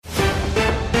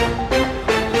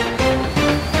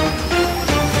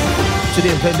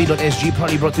Today on PlanB.sg,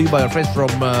 proudly brought to you by our friends from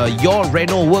Your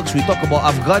Renault Works. We talk about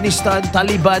Afghanistan,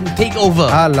 Taliban takeover.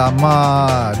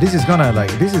 Alamak, this is gonna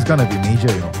be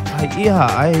major, you know.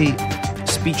 I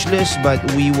speechless, but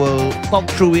we will talk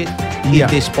through it in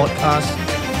this podcast.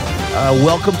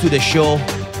 Welcome to the show,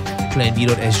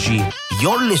 PlanB.sg.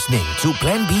 You're listening to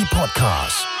Plan B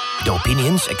Podcast. The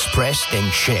opinions expressed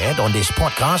and shared on this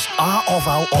podcast are of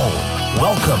our own.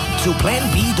 Welcome to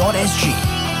PlanB.sg.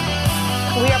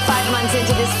 We are 5 months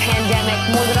into this pandemic.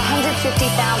 More than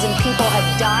 150,000 people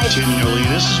have died. Continually,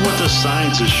 this is what the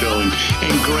science is showing.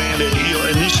 And granted,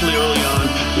 initially early on,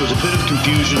 there was a bit of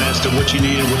confusion as to what you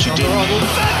needed and what you didn't need.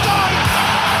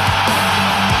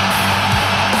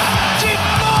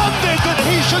 Demanded that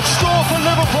he should score for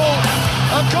Liverpool.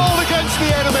 A goal against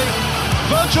the enemy.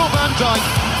 Virgil van Dijk.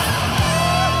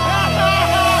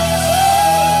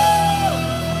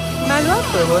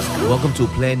 Welcome to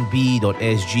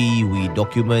PlanB.sg. We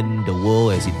document the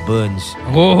world as it burns.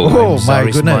 Oh my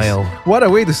Sorry, goodness. Smile. What a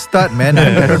way to start, man.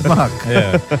 I'm Darren Mark.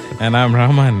 Yeah, and I'm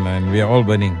Rahman, and we are all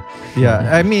burning.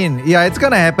 It's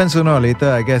gonna happen sooner or later,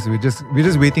 I guess. We're just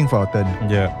waiting for our turn.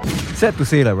 Yeah. Sad to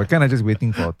say, we're kind of just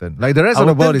waiting for our turn. Like the rest Our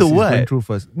of the world turn is to what? going through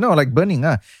first. No, like burning.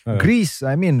 Greece,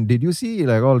 did you see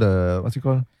like all the, what's it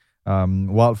called?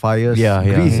 Wildfires.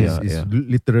 Greece is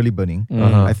literally burning.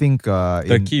 I think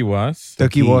Turkey was.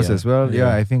 Turkey was as well.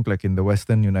 Yeah. I think like in the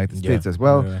Western United States as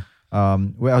well. Yeah.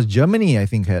 Whereas Germany, I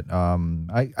think had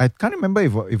I can't remember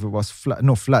if it was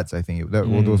floods. I think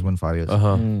all those weren't fires.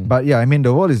 But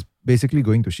the world is basically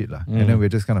going to shit lah, and then we're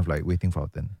just kind of like waiting for our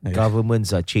turn.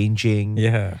 Governments are changing.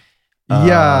 Yeah.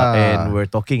 And we're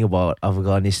talking about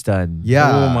Afghanistan.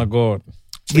 Oh my God.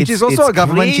 Which is also a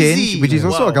government crazy. change.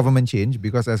 A government change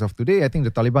because as of today, I think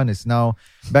the Taliban is now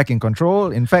back in control.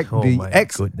 In fact, the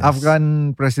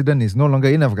ex-Afghan president is no longer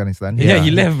in Afghanistan. Yeah, he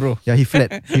left, bro. Yeah, he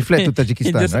fled. He fled to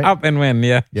Tajikistan, He just right? up and went,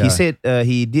 yeah. He said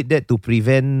he did that to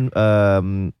prevent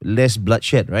less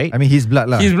bloodshed, right? I mean, his blood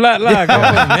lah. His blood lah,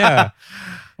 confirm, yeah.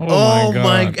 Oh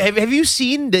my God. God. Have you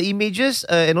seen the images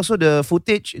and also the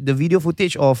footage, the video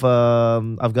footage of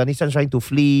Afghanistan trying to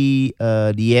flee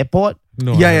the airport?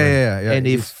 No, Yeah. And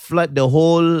they flood the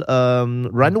whole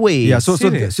runway. Yeah, so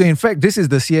Serious? in fact, this is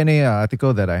the CNA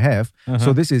article that I have.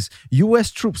 So this is US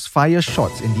troops fire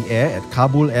shots in the air at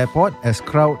Kabul airport as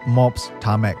crowd mobs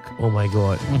tarmac. Oh my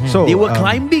God. So They were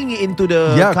climbing into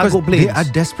the cargo because planes. they are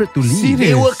desperate to leave. Serious?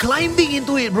 They were climbing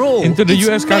into it, bro. Into the It's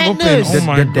US cargo plane. madness. Oh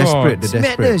my They're desperate. God. They're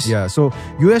desperate. Madness. Yeah. So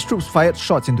US troops fired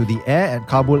shots into the air at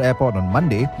Kabul airport on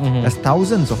Monday as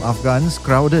thousands of Afghans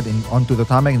crowded onto the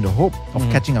tarmac in the hope of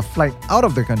catching a flight out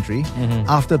of the country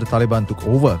after the Taliban took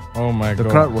over. Oh my The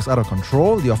God. crowd was out of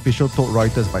control. The official told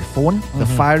Reuters by phone the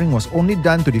firing was only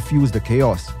done to defuse the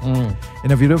chaos.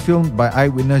 In a video filmed by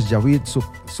eyewitness Javed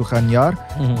Sukhanyar,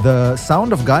 the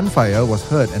sound of gunfire was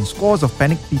heard and scores of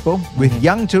panicked people with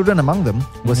young children among them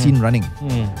were seen running.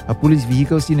 A police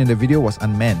vehicle seen in the video was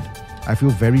unmanned. I feel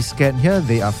very scared here.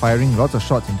 They are firing lots of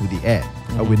shots into the air,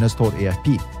 a witness told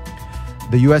AFP.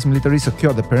 The US military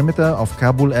secured the perimeter of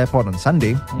Kabul airport on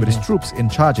Sunday, with its troops in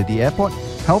charge at the airport,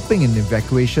 helping in the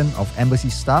evacuation of embassy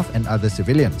staff and other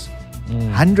civilians.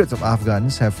 Hundreds of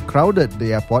Afghans have crowded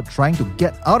the airport trying to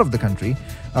get out of the country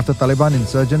after Taliban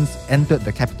insurgents entered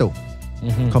the capital.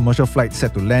 Commercial flights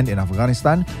set to land in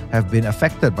Afghanistan have been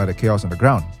affected by the chaos on the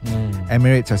ground.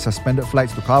 Emirates has suspended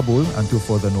flights to Kabul until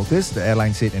further notice, the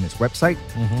airline said in its website.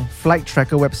 Flight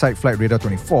tracker website Flight Radar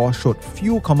 24 showed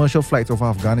few commercial flights over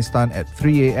Afghanistan at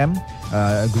 3 a.m.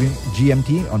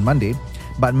 GMT on Monday,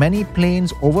 but many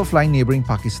planes overflying neighboring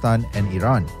Pakistan and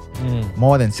Iran.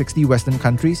 More than 60 Western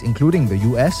countries, including the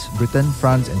US, Britain,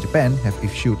 France, and Japan, have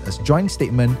issued a joint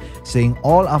statement saying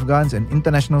all Afghans and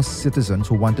international citizens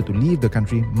who wanted to leave the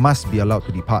country must be allowed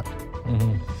to depart.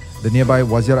 The nearby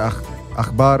Wazir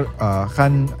Akbar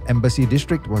Khan Embassy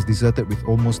district was deserted with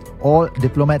almost all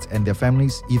diplomats and their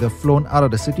families either flown out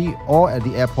of the city or at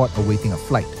the airport awaiting a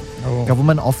flight.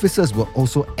 Government offices were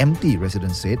also empty,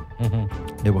 residents said.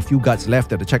 There were few guards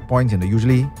left at the checkpoints in the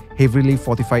usually heavily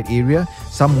fortified area.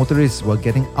 Some motorists were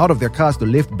getting out of their cars to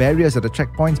lift barriers at the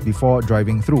checkpoints before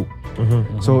driving through.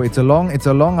 So it's a long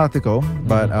article,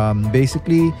 but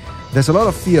basically there's a lot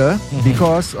of fear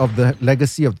because of the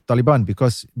legacy of the Taliban,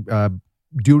 because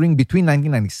between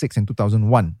 1996 and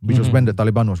 2001, which was when the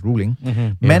Taliban was ruling,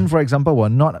 men, for example, were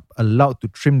not allowed to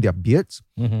trim their beards,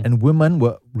 and women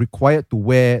were required to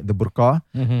wear the burqa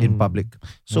in public.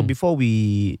 So before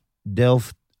we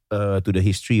delve to the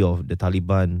history of the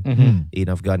Taliban in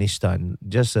Afghanistan,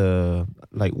 just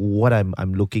like what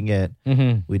I'm looking at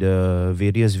with the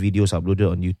various videos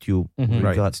uploaded on YouTube in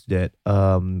regards to that,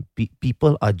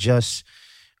 people are just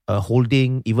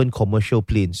holding even commercial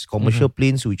planes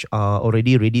planes which are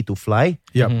already ready to fly.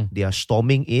 They are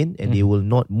storming in and they will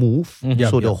not move,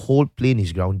 so the whole plane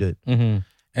is grounded.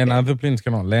 And other planes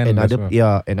cannot land. And as other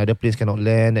well. and other planes cannot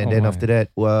land. And then after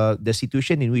that, the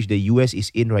situation in which the US is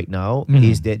in right now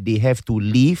is that they have to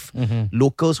leave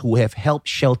locals who have helped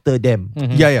shelter them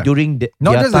during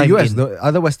not their just the time US, in. the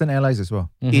other Western allies as well.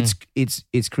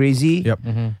 It's crazy.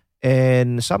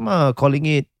 And some are calling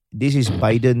it, this is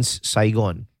Biden's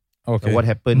Saigon. Okay. What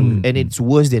happened, and it's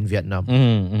worse than Vietnam.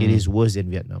 It is worse than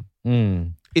Vietnam.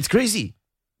 It's crazy.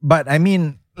 But I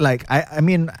mean, like, I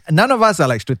mean, none of us are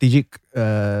like strategic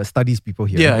studies people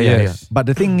here. Yeah. But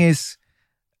the thing is,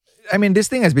 I mean, this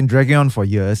thing has been dragging on for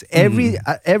years.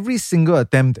 Every single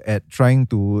attempt at trying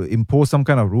to impose some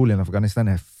kind of rule in Afghanistan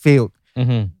has failed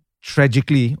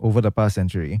tragically over the past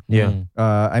century.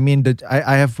 I mean,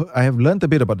 I have learned a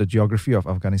bit about the geography of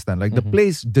Afghanistan. Like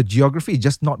the geography is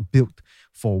just not built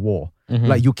for war.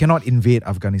 Like, you cannot invade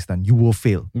Afghanistan. You will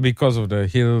fail. Because of the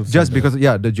hills. Just because,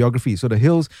 the geography. So the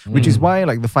hills, which is why,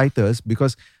 like, the fighters,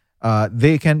 because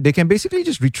they can basically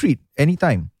just retreat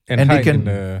anytime. And they hide can... in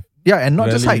the and not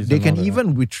just hide. valleys They and can all that.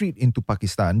 even retreat into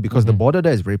Pakistan because the border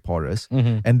there is very porous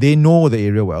and they know the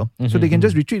area well. So they can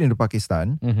just retreat into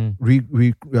Pakistan,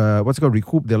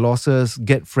 recoup their losses,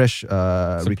 get fresh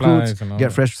recruits, and all get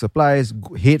that. fresh supplies,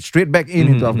 head straight back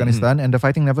into Afghanistan, and the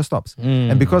fighting never stops.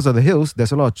 And because of the hills,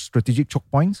 there's a lot of strategic choke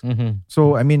points.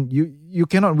 So, I mean, you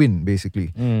cannot win,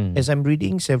 basically. As I'm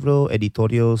reading several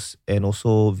editorials and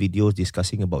also videos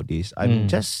discussing about this, I'm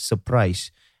just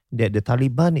surprised that the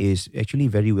Taliban is actually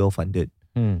very well funded.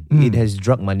 It has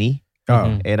drug money.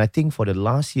 And I think for the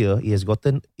last year, it has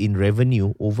gotten in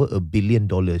revenue over $1 billion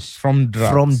From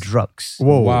drugs. From drugs.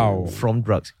 Whoa. Wow. From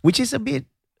drugs. Which is a bit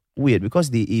weird because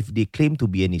if they claim to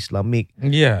be an Islamic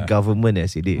government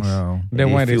as it is. Wow.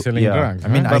 Then why are they feel- selling drugs? I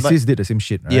mean, huh? ISIS did the same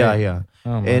shit, right? Yeah.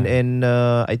 Oh, And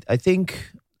I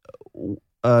think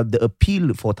the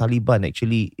appeal for Taliban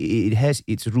actually, it has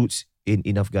its roots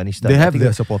in Afghanistan. They I have think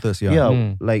their supporters,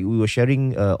 like we were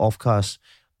sharing offcast,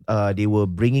 they were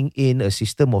bringing in a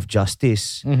system of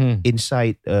justice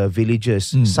inside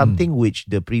villages, something which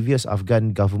the previous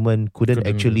Afghan government couldn't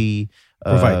actually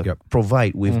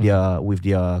provide with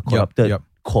their corrupted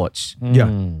courts.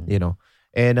 You know.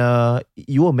 And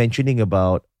you were mentioning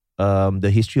about the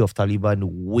history of Taliban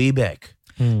way back.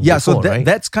 So right?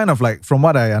 that's kind of like, from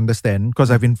what I understand,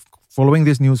 because I've been following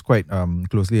this news quite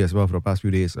closely as well for the past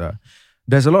few days.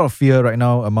 There's a lot of fear right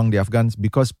now among the Afghans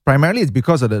because primarily it's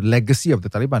because of the legacy of the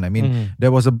Taliban. I mean,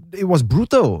 it was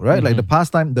brutal, right? Like the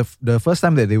first time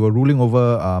that they were ruling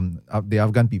over the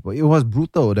Afghan people, it was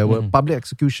brutal. There were public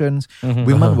executions.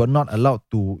 Women were not allowed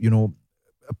to,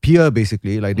 appear,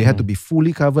 basically. Like, they had to be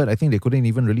fully covered. I think they couldn't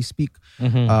even really speak,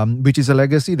 which is a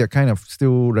legacy that kind of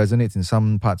still resonates in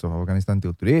some parts of Afghanistan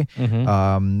till today.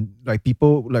 Like,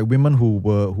 people, like women who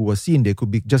were seen, they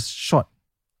could be just shot.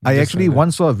 I actually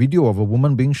once saw a video of a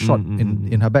woman being shot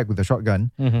in her back with a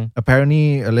shotgun,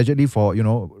 allegedly for,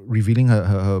 revealing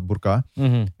her burqa,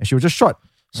 and she was just shot.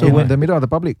 So in the middle of the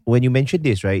public. When you mentioned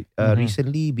this, right?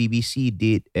 Recently, BBC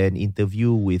did an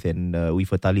interview with a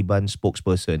Taliban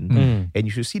spokesperson, and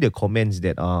you should see the comments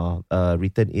that are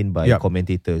written in by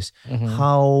commentators.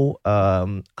 How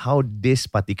this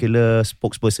particular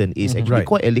spokesperson is actually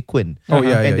quite eloquent.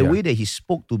 And the way that he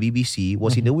spoke to BBC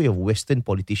was in the way of Western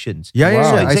politicians.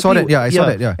 I saw that. I saw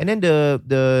that. And then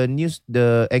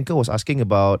the anchor was asking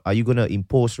about, are you gonna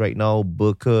impose right now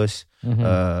burqas?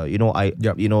 Within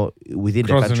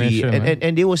the country,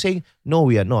 and they were saying, no,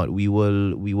 we are not. We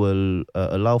will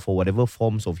allow for whatever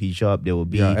forms of hijab there will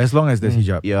be, as long as there's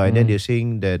hijab. And then they're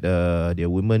saying that their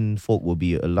women folk will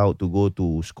be allowed to go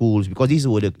to schools, because these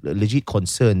were the legit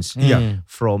concerns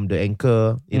from the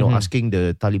anchor, asking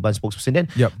the Taliban spokesperson. Then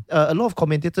a lot of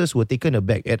commentators were taken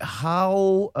aback at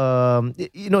how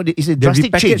it's a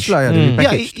drastic change.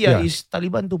 It's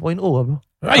Taliban 2.0, bro.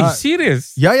 Are you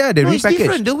serious? They It's repackaged.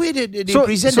 different the way that they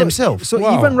present themselves. So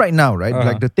even right now, right,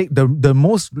 like the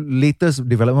most latest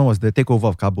development was the takeover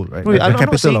of Kabul, right? Wait, the I'm not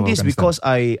capital saying of this Afghanistan. because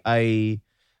I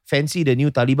fancy the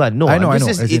new Taliban. No, I know.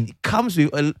 It comes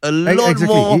with a lot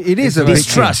more It is a big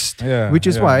distrust. change, which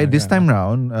is why this time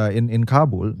round in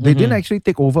Kabul, they didn't actually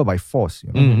take over by force.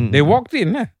 They walked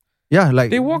in. Yeah,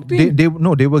 like They walked in.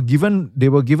 They were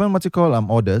given what's it called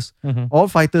orders. All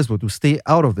fighters were to stay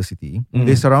out of the city.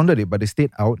 They surrounded it, but they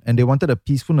stayed out, and they wanted a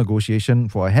peaceful negotiation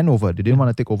for a handover. They didn't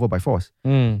want to take over by force.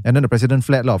 And then the president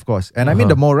fled, of course. And I mean,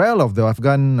 the morale of the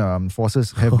Afghan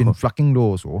forces have been fucking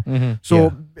low.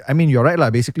 So I mean, you're right,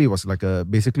 lah. Basically, it was like a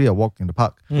walk in the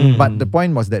park. But the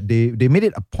point was that they made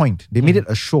it a point. They made it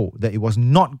a show that it was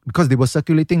not, because they were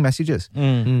circulating messages.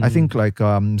 I think like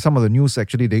some of the news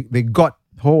actually they got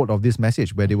hold of this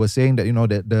message where they were saying that, you know,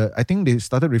 that I think they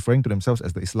started referring to themselves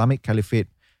as the Islamic Caliphate.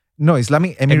 No,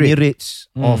 Islamic Emirates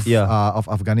of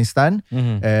Afghanistan.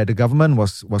 The government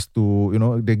was to, you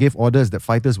know, they gave orders that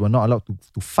fighters were not allowed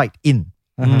to fight in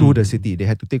to the city. They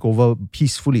had to take over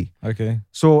peacefully. Okay.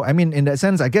 So I mean, in that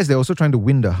sense, I guess they're also trying to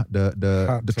win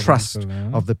the trust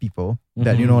of the people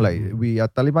that, you know, like, we are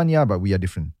Taliban, but we are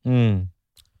different.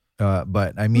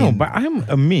 But I mean, No, but I'm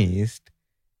amazed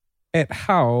at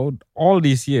how all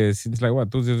these years, since like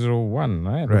 2001,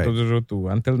 right? 2002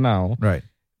 until now, right,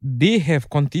 they have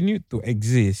continued to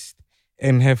exist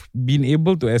and have been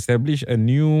able to establish a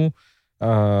new,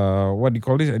 a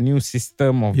new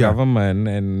system of government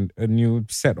and a new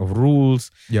set of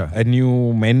rules, a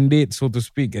new mandate, so to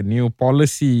speak, a new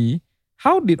policy.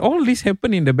 How did all this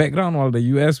happen in the background while the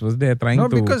US was there trying to... No,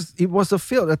 because it was a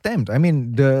failed attempt. I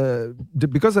mean,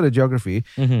 because of the geography,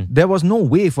 there was no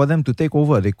way for them to take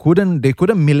over. They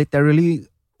couldn't militarily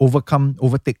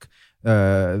overtake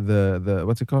the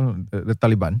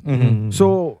Taliban.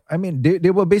 So I mean,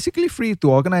 they were basically free to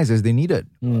organize as they needed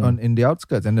in the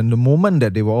outskirts. And then the moment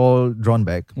that they were all drawn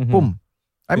back, boom.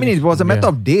 I mean, it was a matter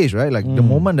of days, right? Like the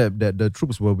moment that the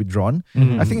troops were withdrawn,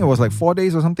 I think it was like 4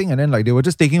 days or something, and then like they were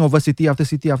just taking over city after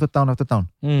city, after town after town.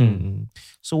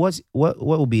 So what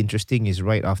will be interesting is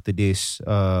right after this,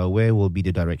 where will be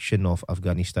the direction of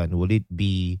Afghanistan? Will it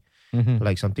be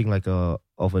like something like a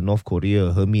North Korea,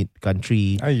 a hermit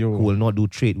country who will not do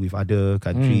trade with other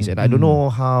countries? And I don't know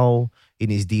how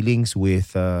in its dealings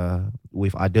with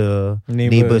other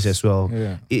neighbors as well.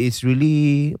 It's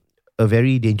really a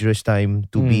very dangerous time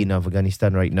to be in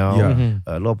Afghanistan right now.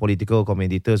 A lot of political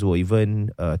commentators were even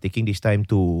taking this time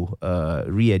to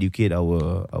re-educate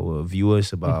our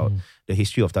viewers about the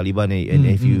history of Taliban. And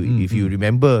if you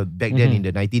remember back then in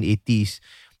the 1980s,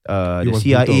 the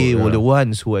CIA were the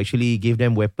ones who actually gave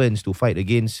them weapons to fight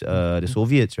against the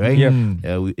Soviets, right?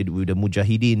 With the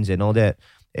Mujahideens and all that.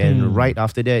 And right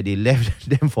after that, they left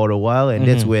them for a while, and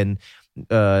that's when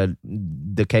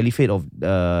the caliphate of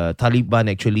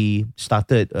Taliban actually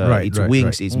started its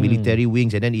wings, its military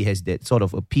wings, and then it has that sort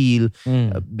of appeal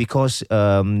because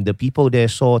the people there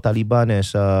saw Taliban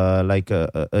as like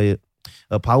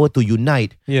a power to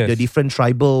unite the different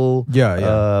tribal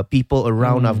people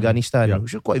around Afghanistan,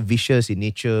 which are quite vicious in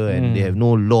nature and they have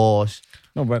no laws.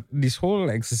 No, but this whole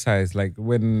exercise, like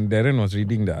when Darren was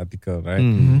reading the article, right?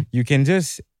 You can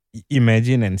just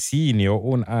imagine and see in your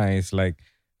own eyes, like,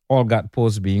 all guard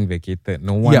posts being vacated,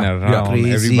 no one around,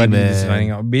 crazy, everybody is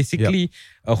running out. Basically,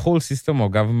 a whole system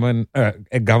of government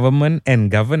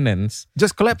and governance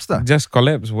just collapsed.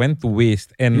 Went to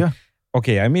waste. And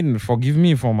okay, I mean, forgive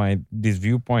me for this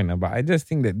viewpoint, but I just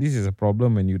think that this is a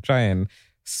problem when you try and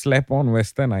slap on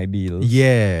Western ideals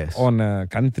on a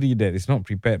country that is not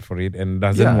prepared for it and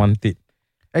doesn't want it.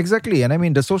 Exactly, and I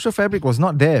mean the social fabric was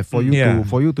not there for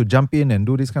you to jump in and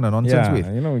do this kind of nonsense with.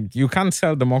 You know, you can't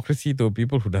sell democracy to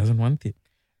people who doesn't want it.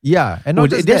 Yeah, and not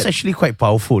just that's that. actually quite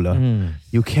powerful.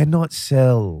 You cannot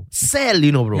sell,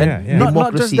 you know, bro. And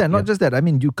not just that. I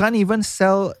mean, you can't even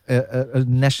sell a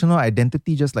national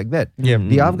identity just like that.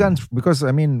 The Afghans, because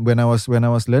I mean, when I was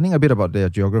learning a bit about their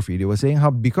geography, they were saying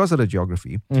how because of the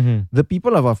geography, the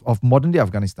people of modern day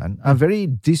Afghanistan are very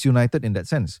disunited in that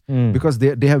sense because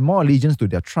they have more allegiance to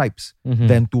their tribes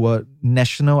than to a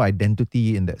national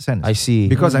identity in that sense. I see.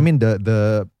 Because I mean,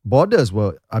 the borders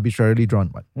were arbitrarily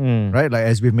drawn, right? Like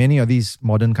as with many of these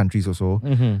modern countries also,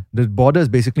 the borders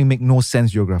basically make no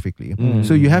sense geographically.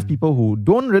 So you have people who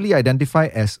don't really identify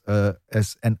as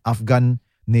an Afghan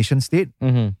nation state.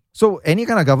 So any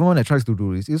kind of government that tries to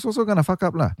do this is also gonna fuck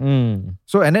up lah.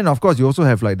 So and then of course you also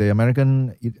have like the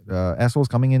American assholes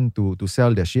coming in to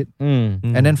sell their shit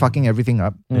and then fucking everything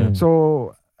up.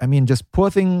 So I mean, just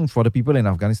poor thing for the people in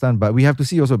Afghanistan. But we have to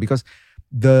see also because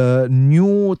the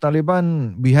new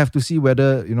Taliban, we have to see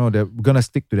whether, you know, they're going to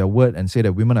stick to their word and say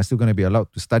that women are still going to be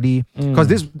allowed to study. Because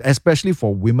this, especially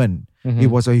for women, it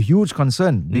was a huge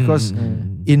concern because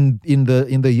in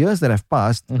the years that have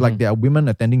passed, like there are women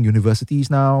attending universities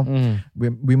now.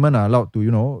 Women are allowed to,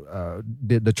 you know,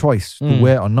 the choice to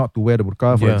wear or not to wear the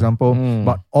burqa, for example.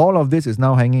 But all of this is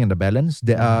now hanging in the balance.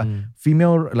 There are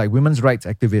female, like women's rights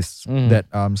activists that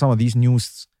some of these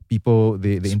news people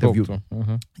they interviewed.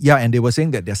 Yeah, and they were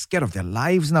saying that they're scared of their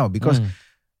lives now because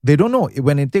they don't know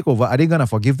when they take over, are they going to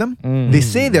forgive them? They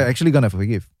say they're actually going to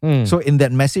forgive. So in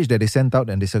that message that they sent out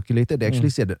and they circulated, they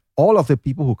actually said that all of the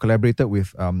people who collaborated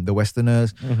with the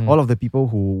Westerners, all of the people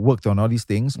who worked on all these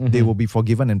things, they will be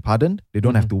forgiven and pardoned. They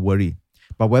don't have to worry.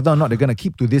 But whether or not they're going to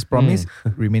keep to this promise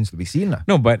remains to be seen.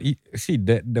 No, but see,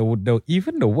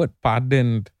 even the word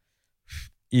pardoned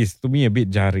is to me a bit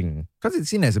jarring. Because it's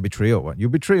seen as a betrayal. What? You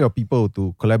betray your people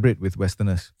to collaborate with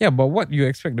Westerners. Yeah, but what you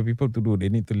expect the people to do? They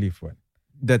need to leave. What?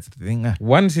 That's the thing.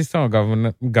 One system of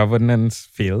governance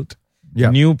failed.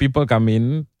 New people come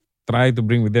in, try to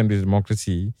bring with them this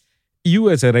democracy. You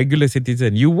as a regular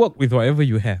citizen, you work with whatever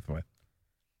you have. What?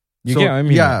 You get what I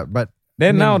mean? Yeah, but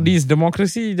then now this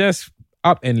democracy just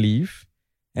up and leave.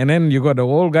 And then you got the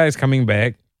old guys coming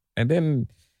back. And then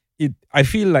I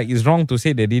feel like it's wrong to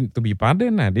say they didn't to be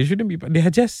pardoned. They shouldn't be. They are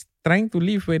just trying to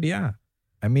live where they are.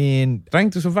 I mean,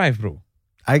 trying to survive, bro.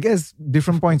 I guess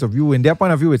different points of view. In their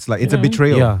point of view, it's like it's a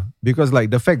betrayal. Yeah. Because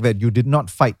like the fact that you did not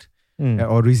fight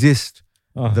or resist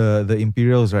the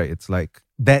Imperials, right? It's like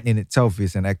that in itself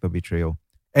is an act of betrayal.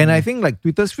 And I think like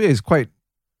Twitter sphere is quite,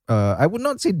 I would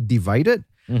not say divided,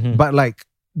 but like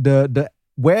the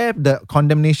where the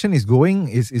condemnation is going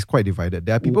is quite divided.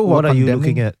 There are people who what are you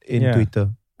looking at in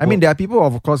Twitter? I mean, there are people who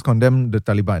of course condemn the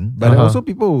Taliban, but there are also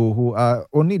people who are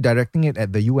only directing it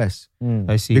at the US.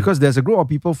 I see. Because there's a group of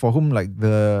people for whom like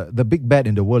the big bad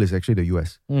in the world is actually the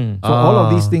US. So all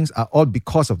of these things are all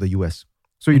because of the US.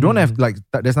 So you don't have like,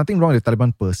 there's nothing wrong with the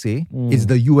Taliban per se. It's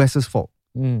the US's fault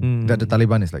that the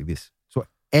Taliban is like this. So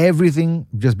everything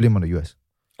just blame on the US.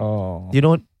 You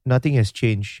know, nothing has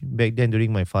changed. Back then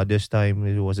during my father's time,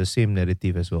 it was the same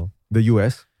narrative as well. The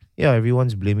US? Yeah,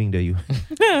 everyone's blaming the US.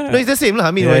 No, it's the same. I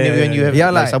mean, when you have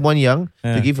like someone young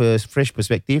to give a fresh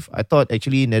perspective, I thought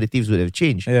actually narratives would have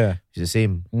changed. Yeah. It's the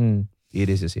same. It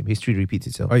is the same. History repeats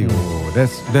itself.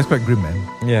 That's quite grim, man.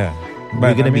 Yeah. But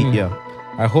we're going to be,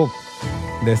 I hope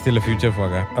there's still a future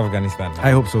for Afghanistan.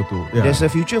 I hope so too. Yeah. There's a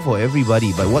future for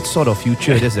everybody, but what sort of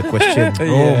future? That's the question.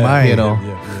 Oh my. You know,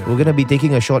 we're going to be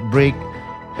taking a short break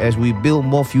as we build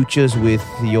more futures with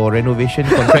your renovation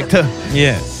contractor.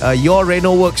 Yes. Your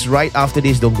Reno works right after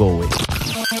this. Don't go away.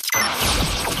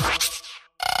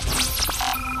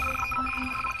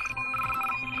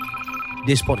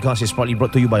 This podcast is proudly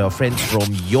brought to you by our friends from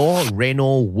Your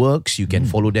Reno Works. You can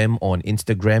follow them on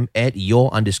Instagram at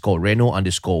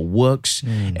your_Reno_works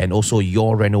and also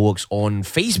Your Reno Works on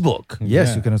Facebook.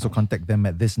 Yes, you can also contact them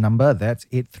at this number. That's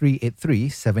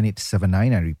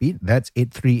 8383-7879. I repeat, that's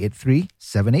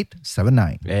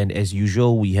 8383-7879. And as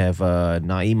usual, we have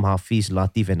Naeem, Hafiz,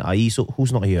 Latif and Ai. So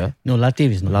who's not here? No,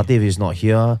 Latif is not Latif is not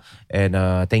here. And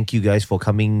thank you guys for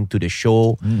coming to the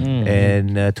show.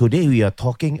 And today we are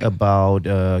talking about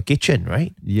kitchen,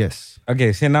 right? Yes.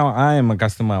 Okay, so now I am a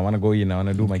customer. I want to go in. I want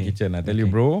to do my kitchen. I tell you,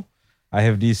 bro, I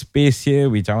have this space here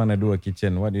which I want to do a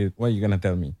kitchen. What are you going to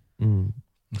tell me?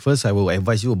 First, I will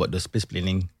advise you about the space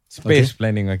planning. Space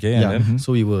planning, okay. Yeah. And then?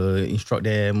 So we will instruct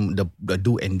them the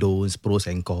do and don'ts, pros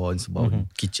and cons about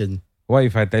kitchen. What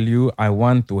if I tell you I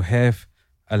want to have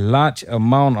a large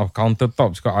amount of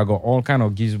countertops? I got all kind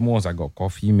of gizmos. I got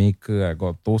coffee maker, I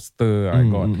got toaster, I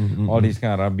got all this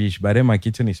kind of rubbish. But then my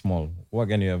kitchen is small. What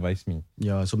can you advise me?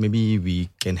 Yeah, so maybe we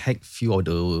can hack few of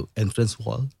the entrance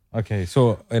wall. Okay,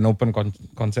 so an open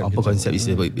concept. Open concept is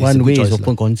one way is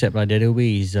open concept. The other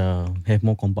way is have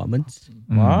more compartments.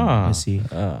 I see.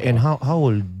 And how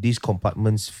will these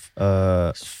compartments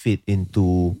fit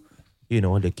into,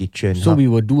 the kitchen? So we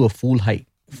will do a full height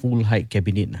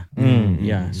cabinet.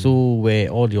 Yeah. So where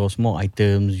all your small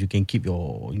items, you can keep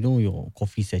your your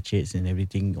coffee sachets and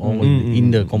everything all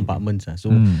in the compartments. So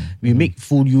we make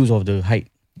full use of the height.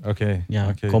 Okay. Yeah.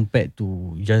 Okay. Compared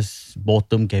to just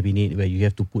bottom cabinet where you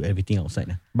have to put everything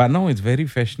outside. But now it's very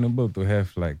fashionable to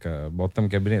have like bottom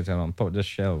cabinets and on top just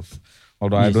shelves.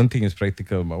 Although I don't think it's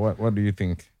practical. But what do you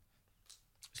think?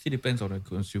 Still depends on the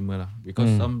consumer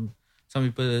because some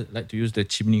people like to use the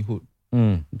chimney hood.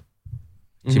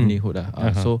 Chimney hood.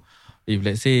 So if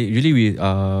let's say usually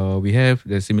we have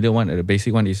the similar one, the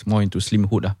basic one is more into slim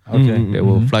hood. Okay. That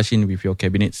will flush in with your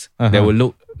cabinets. That will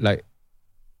look like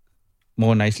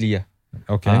more nicely.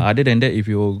 Okay. Other than that, if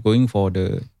you're going for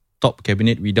the top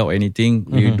cabinet without anything,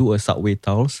 you do a subway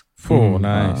tiles. Oh,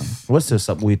 nice. What's the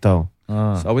subway tile?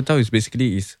 Subway tile is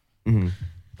basically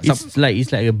It's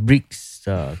like a bricks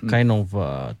kind of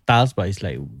tiles, but it's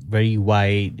like very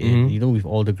wide, and, with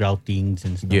all the groutings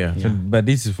and stuff. Yeah. So, but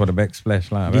this is for the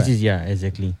backsplash lah. This right? is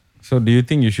exactly. So do you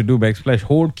think you should do backsplash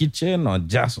whole kitchen or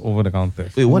just over the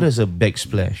counter? Wait, what is a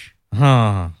backsplash?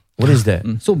 What is that?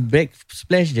 So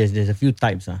backsplash, there's a few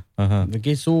types.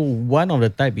 Okay, so one of the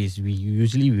type is we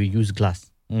usually use glass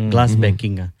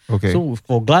backing. Okay. So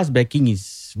for glass backing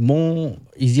is more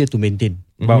easier to maintain.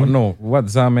 But no, what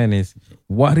Zah meant is,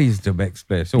 what is the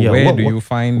backsplash? So Yeah, where what- do you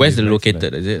find Where's the it backsplash?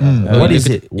 located? Is it? What is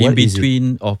it? In What is it?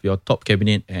 between of your top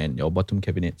cabinet and your bottom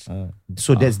cabinets.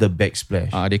 So that's the backsplash.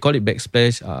 They call it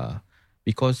backsplash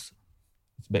because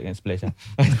it's back and splash.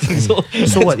 I think so.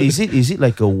 So what is it? Is it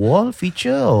like a wall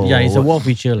feature? Or Yeah, it's a what? wall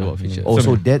feature. Wall feature. Oh,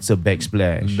 so that's a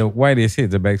backsplash. Why they say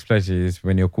it's a backsplash is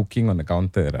when you're cooking on the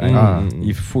counter, right?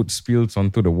 If food spills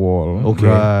onto the wall, Okay.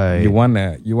 Right. you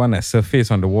want a surface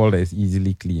on the wall that is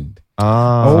easily cleaned.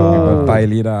 Ah. So people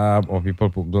tile it up, or people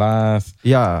put glass.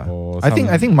 Yeah. Or I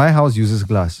think my house uses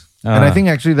glass. And I think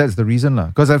actually that's the reason.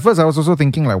 Because at first I was also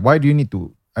thinking like, why do you need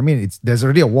to, I mean, there's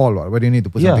already a wall. Why do you need to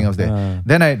put something else there?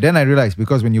 Then I realized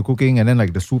because when you're cooking and then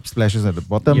like the soup splashes at the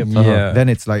bottom, Yeah. then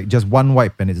it's like just one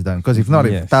wipe and it's done. Because if not,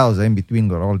 if Yes. tiles are in between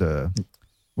got all the,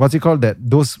 what's it called?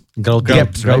 Those Grouting.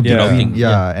 gaps, right? Grouting.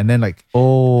 Yeah. And then like,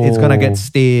 Oh. it's gonna get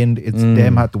stained. It's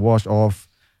damn hard to wash off.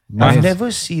 I've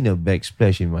never seen a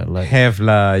backsplash in my life. Have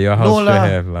lah, your house No should lah.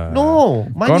 have lah. No,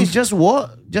 mine Gone- is just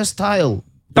what? Just tile.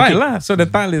 Tile lah. So the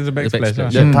tile is a backsplash.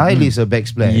 backsplash. lah. The tile is a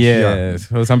backsplash. Yes.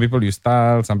 So some people use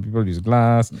tile, some people use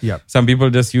glass. Yep. Some people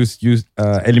just use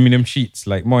aluminium sheets.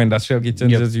 Like more industrial kitchens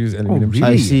just use aluminium really?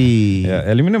 I sheets. see. Yeah,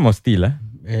 aluminium or steel,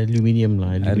 Aluminium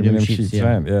sheets. Yeah.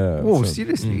 right? Yeah. Oh,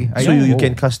 seriously? I So know. you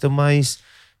can customize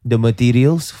the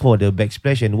materials for the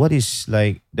backsplash, and what is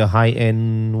like the high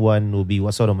end one will be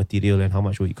what sort of material and how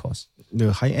much will it cost?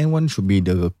 The high end one should be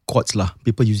the quartz lah.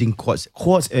 People using quartz.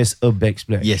 Quartz as a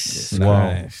backsplash. Yes.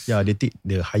 Nice. Yeah, they take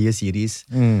the higher series.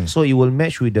 So it will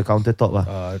match with the countertop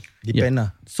lah. Depend lah.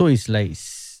 So it's like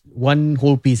one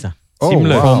whole piece.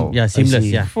 Seamless. wow. Yeah, seamless.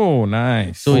 see. Yeah. Oh,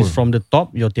 nice. So it's from the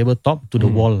top, your tabletop, to the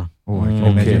wall. Oh, I can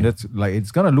imagine that's like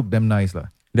it's gonna look damn nice lah.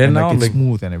 Then And now like it's like-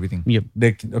 smooth and everything. Yep.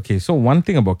 Okay, so one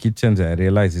thing about kitchens that I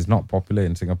realize is not popular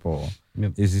in Singapore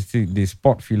Yep. is these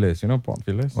pot fillers. You know pot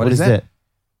fillers? What is that?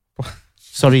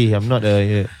 Sorry, I'm not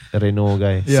a Renault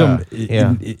guy. So,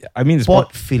 Yeah. I mean, it's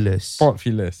Pot fillers. pot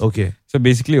fillers. Okay. So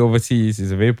basically, overseas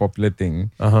is a very popular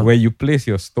thing where you place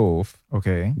your stove.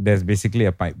 Okay. There's basically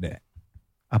a pipe there,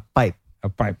 A pipe. a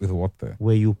pipe with water.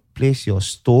 Where you place your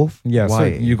stove. Yeah, so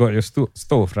Why? you got your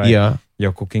stove, right? Yeah.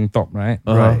 Your cooking top, right?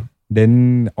 Right.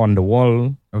 Then on the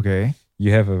wall, Okay.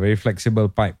 you have a very flexible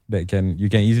pipe that you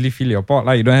can easily fill your pot.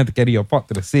 Like you don't have to carry your pot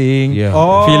to the sink. Yeah.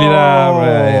 Fill it up.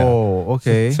 Right, yeah. Oh,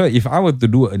 okay. So if I were to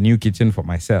do a new kitchen for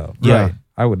myself, Yeah.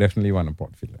 I would definitely want a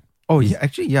pot filler. Oh yeah,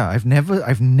 actually yeah, I've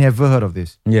never heard of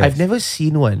this. Yes. I've never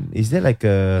seen one. Is there like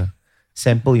a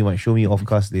sample you might show me off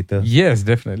cast later? Yes,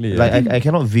 definitely. Like I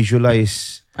cannot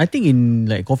visualize. I think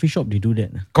in like coffee shop they do that.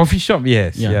 Coffee shop,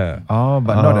 yes. Yeah. Yeah. Oh,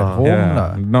 but not at home Yeah,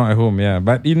 lah. not at home, yeah.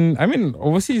 But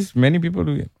overseas, many people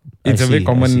do it. It's a very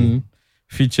see, I see. common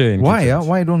feature in Why? kitchens.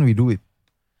 Why don't we do it?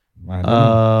 I don't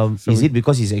know. Is it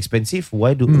because it's expensive?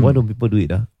 Why don't people do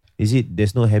it? Is it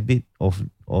there's no habit of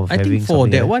I having think for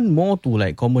something that like one more to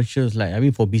like commercials, like I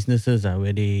mean for businesses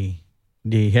where they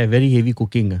have very heavy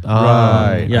cooking.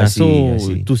 Right. Yeah, I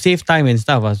see. to save time and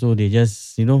stuff, so they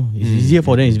just it's easier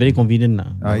for them. It's very convenient.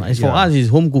 As for us, it's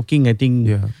home cooking. I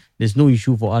think there's no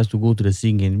issue for us to go to the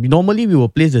sink, and normally we will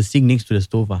place the sink next to the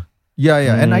stove. Yeah,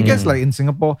 and I guess like in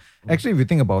Singapore, actually if you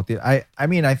think about it, I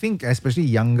mean I think especially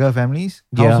younger families,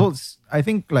 households, I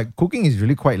think like cooking is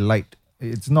really quite light.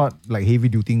 It's not like heavy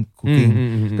duty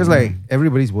cooking because like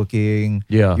everybody's working.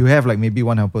 Yeah. You have like maybe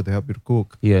one helper to help you to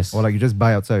cook. Yes. Or like you just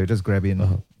buy outside, you just grab in.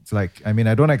 It's like I mean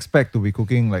I don't expect to be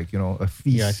cooking like a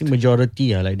feast. Yeah, I think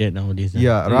majority are like that nowadays.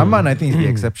 Yeah, Raman I think is the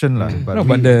exception lah. But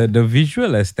But the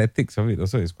visual aesthetics of it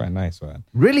also is quite nice. Right?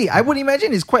 really, I would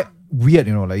imagine it's quite weird.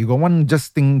 Like you got one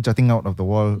just thing jutting out of the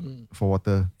wall for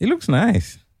water. It looks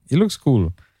nice. It looks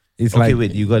cool. It's Okay, like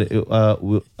wait. You got it.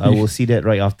 I will see that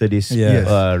right after this Yes.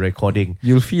 recording.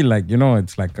 you'll feel like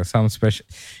it's like some special.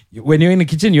 When you're in the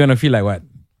kitchen, you wanna feel like what?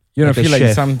 You wanna Like a feel like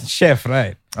chef. some chef,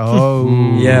 right? Oh.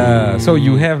 Yeah. So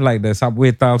you have like the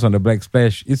subway tiles on the black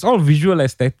splash. It's all visual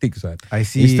aesthetics, right? I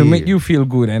see. It's to make you feel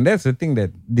good, and that's the thing that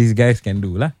these guys can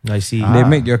do, lah. I see. They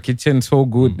make your kitchen so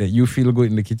good that you feel good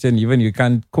in the kitchen, even you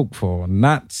can't cook for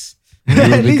nuts. You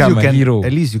at least become you a can. hero. At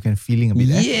least you can feeling a bit.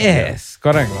 Yes,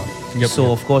 correct.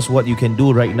 So of course, what you can do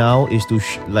right now is to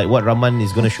like what Raman is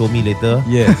going to show me later.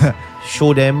 Yes.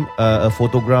 Show them a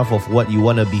photograph of what you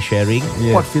want to be sharing.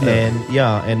 Yes. Pot filler.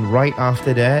 And right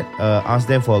after that, ask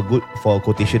them for a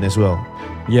quotation as well.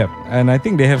 Yep. And I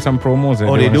think they have some promos that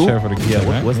Oh, they they want do? to share for the kitchen.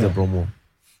 Yeah. right? What's the promo?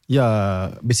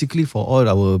 Yeah, basically for all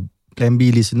our Plan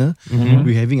B listener,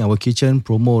 we're having our kitchen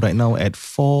promo right now at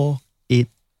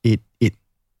 4888.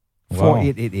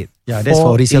 4888. Yeah, that's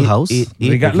for resale house.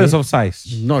 Regardless of size.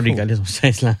 Not regardless of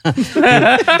size lah. 20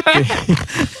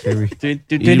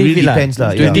 It really feet lah. depends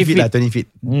lah. 20 20 feet feet. lah, 20 feet.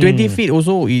 20 feet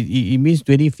also, it means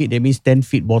 20 feet. That means 10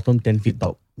 feet bottom, 10 feet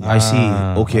top. I see.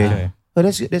 Okay. okay. Oh,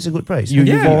 that's a good price.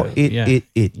 Yeah.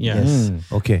 4888. Yeah. Yes.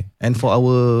 Okay. And for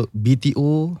our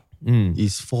BTO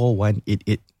is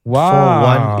 4188.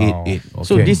 Wow. 4188. Okay.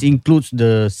 So this includes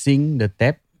the sink, the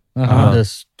tap, the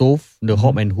stove, the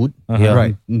hob and hood, Yeah.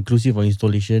 Right. inclusive of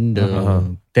installation,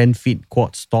 the 10 feet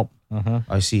quartz top.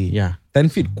 I see. Yeah. 10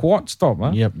 feet quartz top,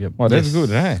 huh? Yep. Wow, that's good,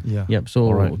 right? Yeah. Yep. So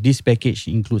Alright. this package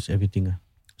includes everything.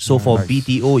 So for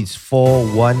BTO, it's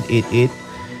 4188.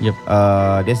 Yep.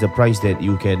 That's the price that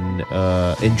you can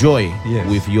enjoy Yes.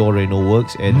 with your Reno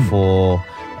Works. And for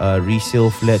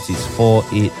resale flats, it's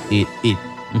 4888.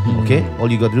 Okay,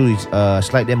 all you got to do is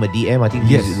slide them a DM. I think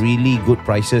these are really good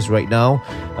prices right now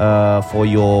for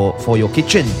your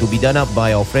kitchen to be done up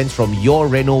by our friends from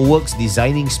Your Reno Works,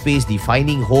 designing space,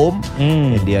 defining home,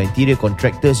 and they are interior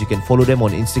contractors. You can follow them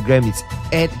on Instagram. It's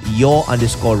at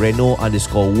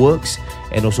your_Reno_works,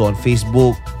 and also on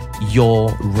Facebook,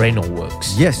 Your Reno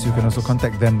Works. Yes, you can also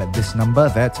contact them at this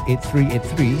number. That's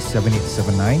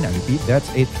 8383-7879. I repeat, that's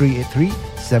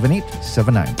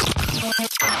 8383-7879.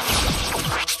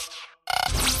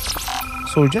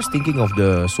 So just thinking of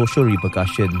the social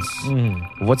repercussions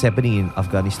of what's happening in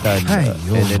Afghanistan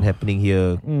and then happening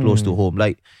here close to home.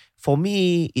 Like for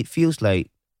me, it feels like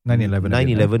 9/11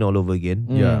 9/11 all over again.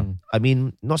 Yeah. I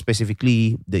mean, not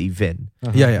specifically the event,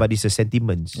 Yeah. but it's the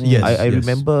sentiments. Yes, I yes.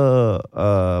 remember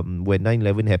when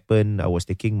 9/11 happened, I was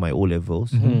taking my O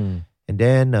levels. And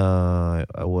then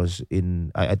I was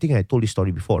I think I told this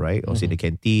story before, right? I was in the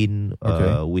canteen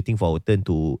waiting for our turn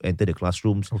to enter the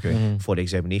classrooms for the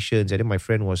examinations. And then my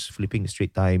friend was flipping the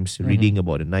Straits Times, reading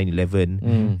about the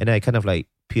 9/11. And I kind of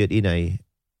like peered in. I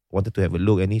wanted to have a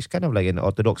look. And he's kind of like an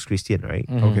Orthodox Christian, right?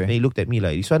 Okay. And he looked at me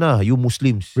like, this one, you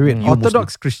Muslims. Wait, You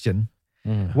Orthodox Christian?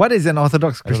 What is an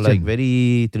Orthodox Muslims. Christian? Like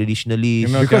very traditionally.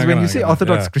 Because when you say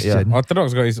Orthodox Christian,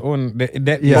 Orthodox got his own.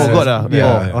 That yeah, Oh, God,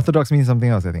 yeah. Orthodox means something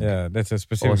else, I think. Yeah, that's a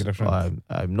specific difference.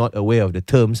 I'm not aware of the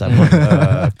terms. I'm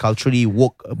not culturally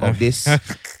woke about this.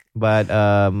 But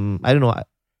I don't know.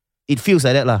 It feels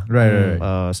like that lah. Right.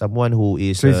 Someone who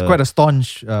is... So it's quite a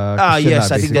staunch Christian.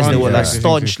 yes, I think that's the word. Yeah.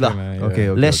 Staunch lah.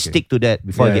 Okay. Let's stick to that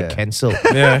before I get cancelled.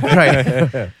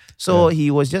 Right. So he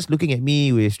was just looking at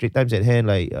me with Straits Times at hand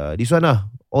like, this one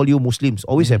all you Muslims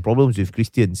always have problems with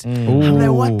Christians. I'm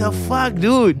like, what the fuck,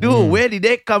 dude? Where did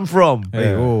that come from?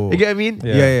 You get what I mean?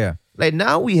 Yeah. Like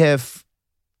now we have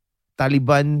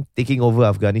Taliban taking over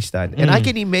Afghanistan. And I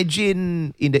can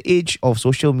imagine in the age of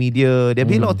social media, there'll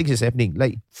be a lot of things that's happening.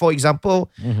 Like, for example,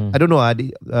 I don't know,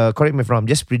 correct me if I'm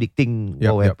just predicting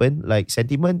what will happen. Like,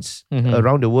 sentiments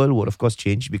around the world would, of course,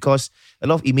 change because a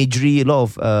lot of imagery, a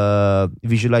lot of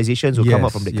visualizations will come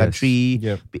up from the country.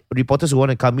 Reporters will want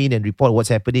to come in and report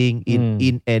what's happening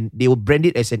and they will brand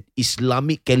it as an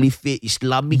Islamic caliphate,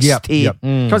 Islamic state.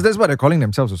 Because that's what they're calling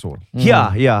themselves as well.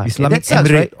 Yeah. Islamic And that sucks,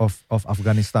 Emirate right? of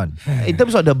Afghanistan. In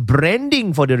terms of the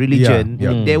branding for the religion,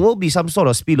 there will be some sort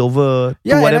of spillover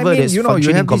to and whatever that's you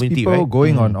functioning have these community, people right?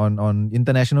 going on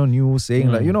international news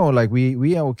saying like,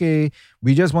 we are okay.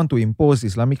 We just want to impose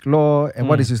Islamic law. And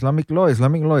what is Islamic law?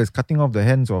 Islamic law is cutting off the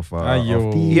hands of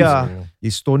thieves.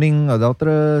 Is stoning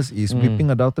adulterers. Is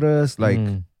whipping adulterers. Like.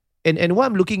 And what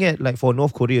I'm looking at, like for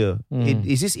North Korea,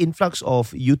 is this influx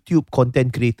of YouTube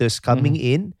content creators coming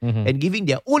in and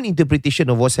giving their own interpretation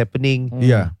of what's happening.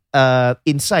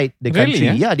 Inside the country.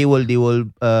 Really, They will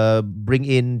bring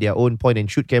in their own point and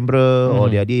shoot camera or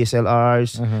their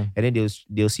DSLRs, and then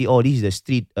they'll see, this is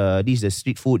the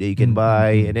street food that you can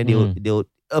buy, and then they'll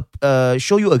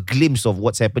show you a glimpse of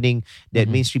what's happening that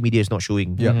mainstream media is not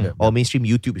showing, or mainstream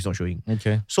YouTube is not showing.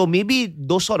 Okay. So maybe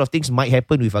those sort of things might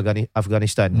happen with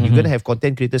Afghanistan. You're gonna have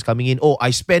content creators coming in. Oh,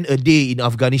 I spent a day in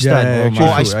Afghanistan.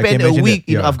 I spent a week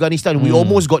in Afghanistan. We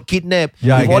almost got kidnapped.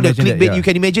 With all the clickbait, you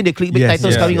can imagine the clickbait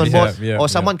titles coming on board, or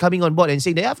someone coming on board and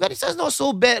saying that Afghanistan's not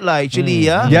so bad, actually.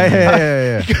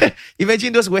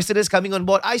 Imagine those Westerners coming on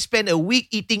board. I spent a week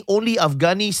eating only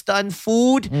Afghanistan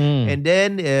food, and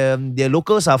then the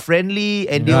locals are friendly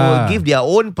and they will give their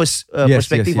own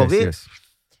perspective of it.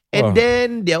 And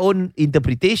then their own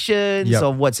interpretations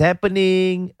of what's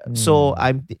happening. So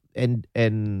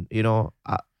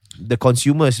the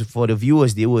consumers, for the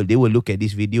viewers, they will look at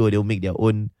this video, they'll make their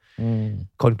own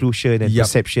conclusion and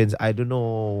perceptions. I don't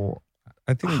know.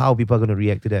 I think how people are going to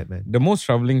react to that, man. the most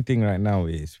troubling thing right now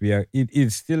is it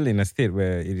is still in a state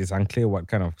where it is unclear what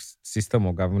kind of system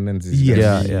of governance is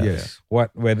Yes, gonna be. yes.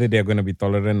 Whether they're going to be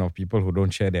tolerant of people who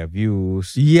don't share their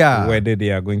views. Yeah. Whether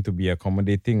they are going to be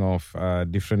accommodating of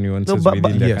different nuances but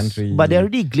within their yes. country. But there are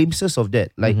already glimpses of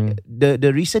that. Like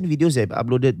the recent videos that are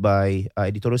uploaded by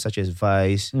editorials such as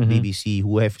Vice, BBC,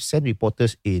 who have sent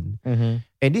reporters in.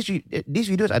 And these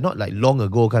videos are not like long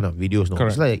ago kind of videos. No,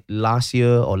 Correct. it's like last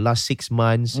year or last 6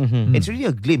 months. It's really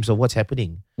a glimpse of what's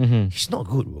happening. It's not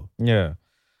good, bro. Yeah.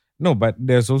 No, but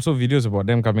there's also videos about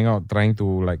them coming out trying to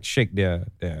like shake their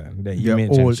image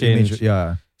and old change. image,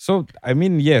 yeah. So I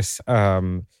mean, yes,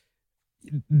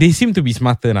 they seem to be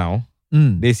smarter now.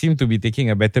 They seem to be taking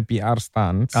a better PR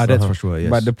stance. That's for sure, yes.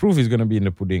 But the proof is going to be in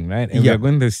the pudding, right? And we Yeah. are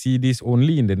going to see this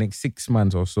only in the next 6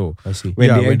 months or so. I see. When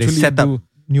when they set do, up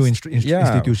new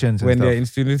institutions and when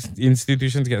stuff. their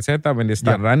institutions get set up, when they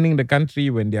start running the country,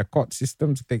 when their court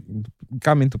systems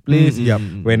come into place,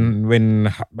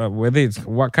 when whether it's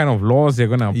what kind of laws they're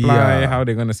going to apply, how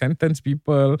they're going to sentence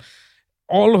people,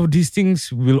 all of these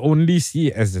things we'll only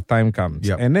see as the time comes.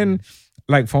 And then,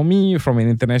 like for me, from an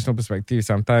international perspective,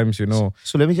 sometimes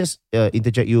So let me just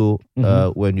interject you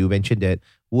when you mentioned that.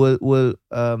 Will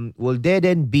there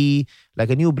then be like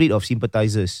a new breed of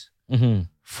sympathizers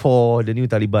for the new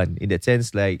Taliban in that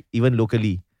sense, like even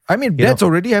locally? I mean, that's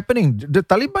already happening. The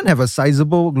Taliban have a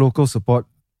sizable local support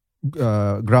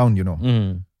ground,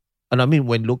 And I mean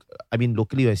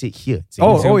locally when I say here.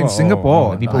 in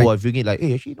Singapore. People who are viewing it like,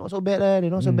 hey, actually not so bad,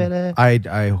 they're not so bad.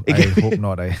 I hope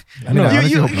not. I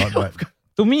honestly hope not. But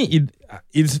to me,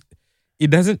 it's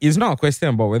not a question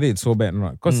about whether it's so bad or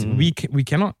not, because we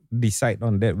cannot decide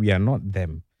on that. We are not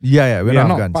them. we're We not are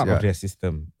not Afghans. part of their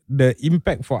system. The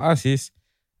impact for us is,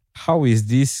 how is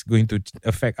this going to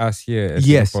affect us here as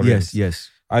Singaporeans? Yes.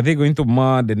 Are they going to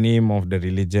mar the name of the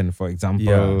religion, for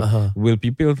example? Will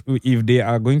people, if they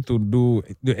are going to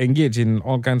engage in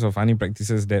all kinds of funny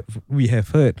practices that we have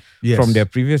heard from their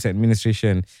previous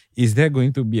administration, is there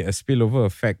going to be a spillover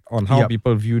effect on how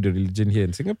people view the religion here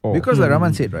in Singapore? Because like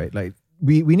Rahman said, right, like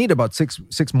we need about six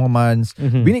more months.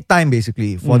 We need time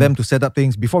basically for them to set up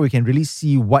things before we can really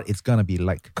see what it's gonna be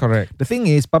like. Correct. The thing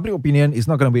is, public opinion is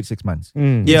not gonna wait 6 months.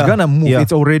 Yeah. It's gonna move. Yeah.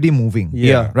 It's already moving.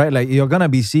 Yeah. Right? Like you're gonna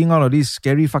be seeing all of these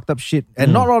scary, fucked up shit.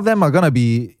 And not all of them are gonna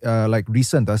be like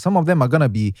recent. Some of them are gonna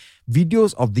be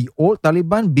videos of the old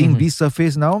Taliban being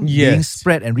resurfaced now, being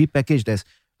spread and repackaged as,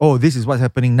 oh, this is what's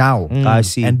happening now. I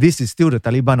see. And this is still the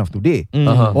Taliban of today.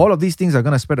 All of these things are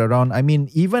going to spread around. I mean,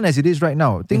 even as it is right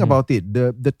now, think about it.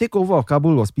 The takeover of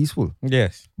Kabul was peaceful.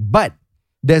 Yes. But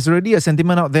there's already a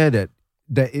sentiment out there that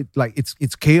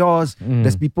it's chaos.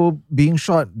 There's people being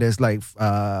shot. There's like,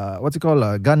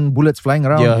 gun bullets flying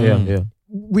around. Yeah.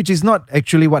 Which is not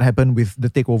actually what happened with the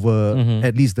takeover,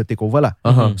 at least the takeover.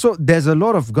 So there's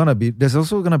also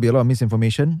gonna be a lot of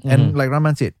misinformation. And like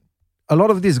Rahman said, a lot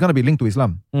of this is going to be linked to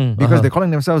Islam because they're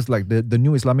calling themselves like the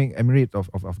new Islamic Emirate of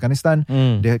Afghanistan.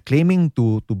 They're claiming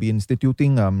to be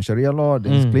instituting Sharia law.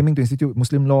 They're claiming to institute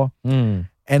Muslim law.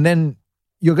 And then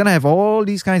you're going to have all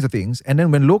these kinds of things. And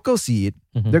then when locals see it,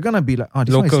 they're going to be like, oh,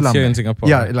 this one is Locals Islam. here in Singapore.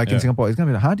 Yeah, like in Singapore. It's going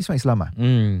to be like, this one is Islam.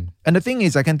 And the thing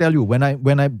is, I can tell you, when I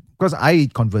because I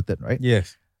converted, right?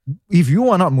 Yes. If you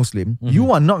are not Muslim,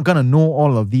 you are not going to know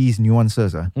all of these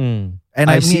nuances. And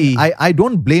I mean, I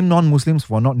don't blame non-Muslims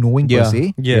for not knowing per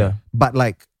se. Yeah. But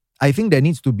like, I think there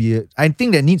needs to be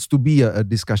a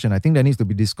discussion. I think there needs to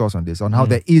be discourse on this, on how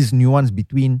there is nuance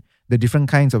between the different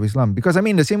kinds of Islam. Because I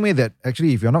mean, the same way that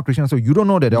actually, if you're not Christian, so you don't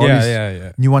know that there are all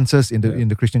these nuances in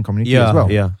the Christian community as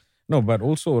well. Yeah. No, but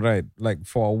also, right, like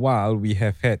for a while, we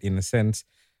have had, in a sense,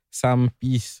 some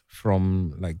peace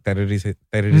from like terrorism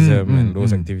and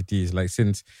those activities. Like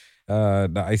since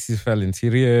the ISIS fell in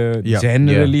Syria,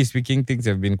 generally speaking, things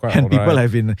have been quite And people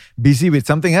have been busy with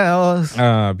something else.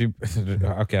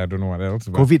 Okay, I don't know what else.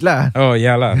 But COVID lah. Oh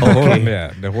yeah lah.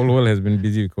 The whole world has been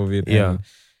busy with COVID.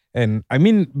 And I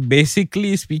mean,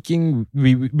 basically speaking,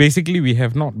 we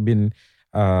have not been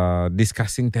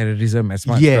discussing terrorism as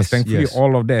much. Because thankfully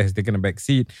all of that has taken a back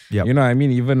seat. You know, I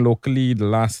mean, even locally, the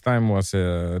last time was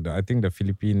I think the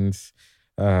Philippines,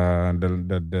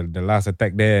 the last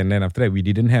attack there, and then after that we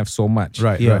didn't have so much.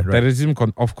 Right. Terrorism,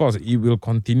 of course, it will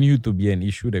continue to be an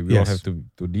issue that we all have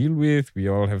to deal with. We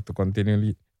all have to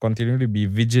continually be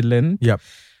vigilant.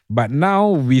 But now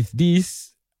with this,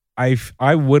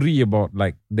 I worry about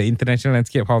like the international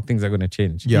landscape, how things are going to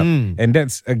change. And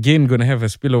that's again going to have a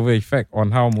spillover effect on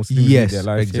how Muslims live their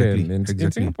lives here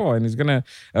in Singapore, and it's going to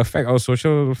affect our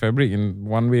social fabric in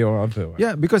one way or other.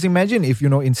 Yeah, because imagine if,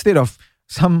 instead of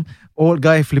some old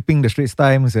guy flipping the Straits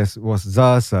Times as was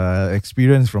Zah's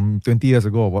experience from 20 years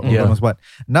ago, or what knows what.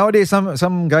 Nowadays,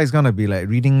 some guy's gonna be like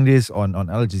reading this on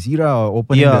Al Jazeera or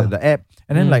opening the app,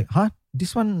 and then like,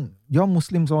 this one, your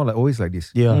Muslims all always like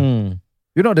this. Yeah.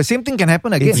 You know, the same thing can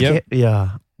happen again.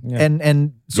 Yeah.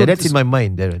 And so that's in my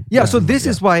mind, Darren. Yeah, so this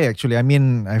is why actually, I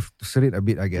mean, I've said it a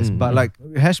bit, I guess, but like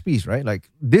hash piece, right? Like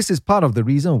this is part of the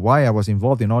reason why I was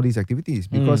involved in all these activities,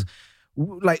 because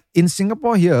like in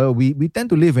Singapore here, we tend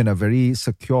to live in a very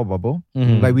secure bubble.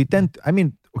 Like we tend to, I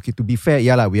mean, okay, to be fair,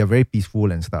 we are very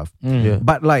peaceful and stuff.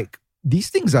 But like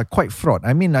these things are quite fraught.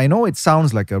 I mean, I know it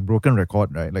sounds like a broken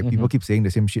record, right? Like people keep saying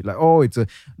the same shit, like, oh, it's a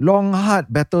long, hard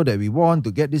battle that we want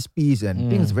to get this peace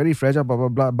and things very fragile, blah, blah,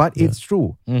 blah. But it's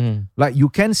true. Like you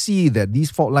can see that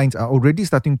these fault lines are already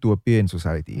starting to appear in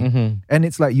society. And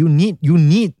it's like you need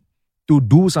to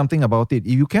do something about it.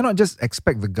 You cannot just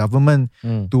expect the government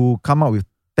to come out with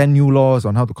 10 new laws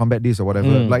on how to combat this or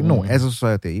whatever. No, as a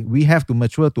society, we have to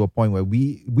mature to a point where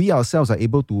we ourselves are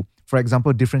able to, for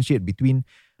example, differentiate between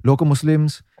local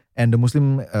Muslims and the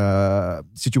Muslim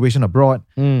situation abroad.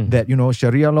 That, you know,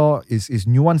 Sharia law is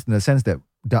nuanced in the sense that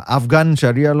the Afghan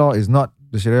Sharia law is not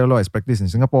the Sharia law as practiced in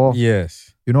Singapore.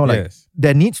 Yes. You know, like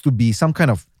there needs to be some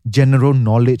kind of general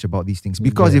knowledge about these things,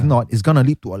 because if not, it's going to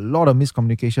lead to a lot of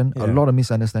miscommunication, a lot of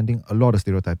misunderstanding, a lot of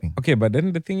stereotyping. Okay, but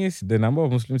then the thing is, the number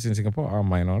of Muslims in Singapore are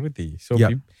minority. So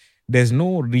there's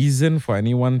no reason for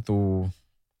anyone to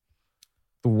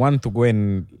want to go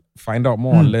and find out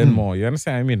more, learn more. You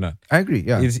understand what I mean? I agree,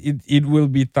 It will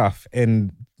be tough,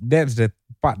 and that's the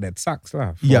part that sucks.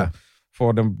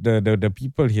 For the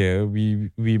people here, we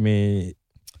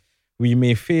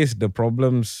may face the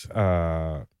problems,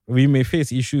 we may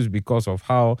face issues because of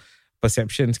how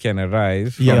perceptions can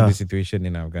arise from the situation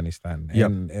in Afghanistan.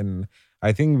 And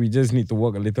I think we just need to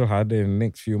work a little harder in the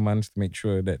next few months to make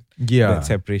sure that that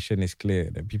separation is clear,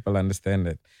 that people understand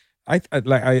that.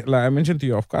 Like I mentioned to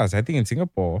you, of course, I think in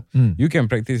Singapore, you can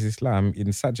practice Islam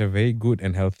in such a very good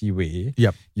and healthy way.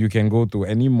 You can go to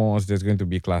any mosque, there's going to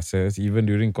be classes. Even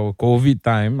during COVID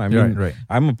time, I mean,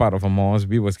 I'm a part of a mosque.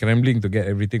 We were scrambling to get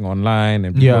everything online,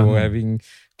 and people were having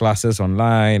classes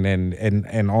online,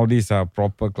 and all these are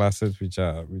proper classes which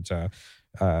are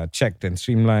checked and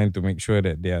streamlined to make sure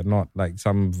that they are not like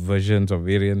some versions or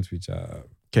variants which are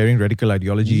carrying radical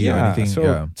ideology or anything.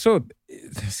 So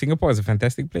Singapore is a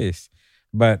fantastic place.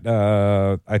 But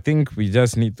I think we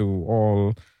just need to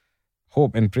all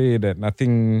hope and pray that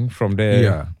nothing from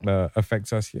there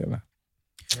affects us here.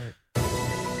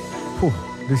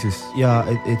 This is...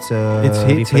 it's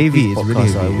heavy. It's really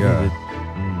heavy.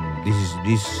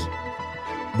 This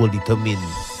will determine,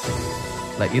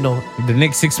 like, you know, the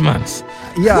next 6 months.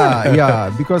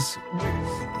 Because...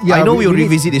 I know we'll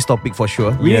revisit this topic for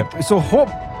sure. So hope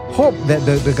that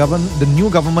the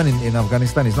new government in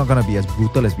Afghanistan is not going to be as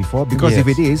brutal as before, because if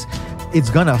it is,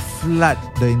 it's going to flood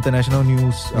the international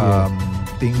news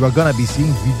thing. We're going to be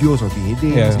seeing videos of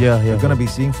beheadings. We're going to be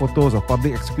seeing photos of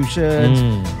public executions.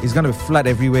 It's going to flood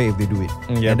everywhere if they do it.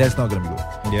 And that's not going to be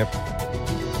good.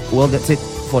 Well, that's it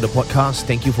for the podcast.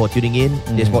 Thank you for tuning in.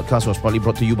 This podcast was probably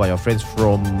brought to you by our friends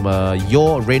from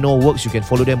Your Reno Works. You can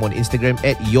follow them on Instagram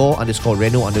at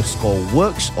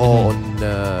your_Reno_works, or on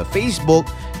Facebook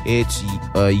it's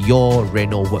Your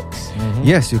Reno Works.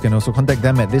 Yes, you can also contact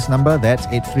them at this number. That's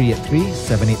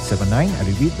 8383-7879. I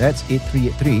repeat, that's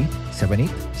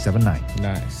 8383-7879.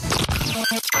 Nice.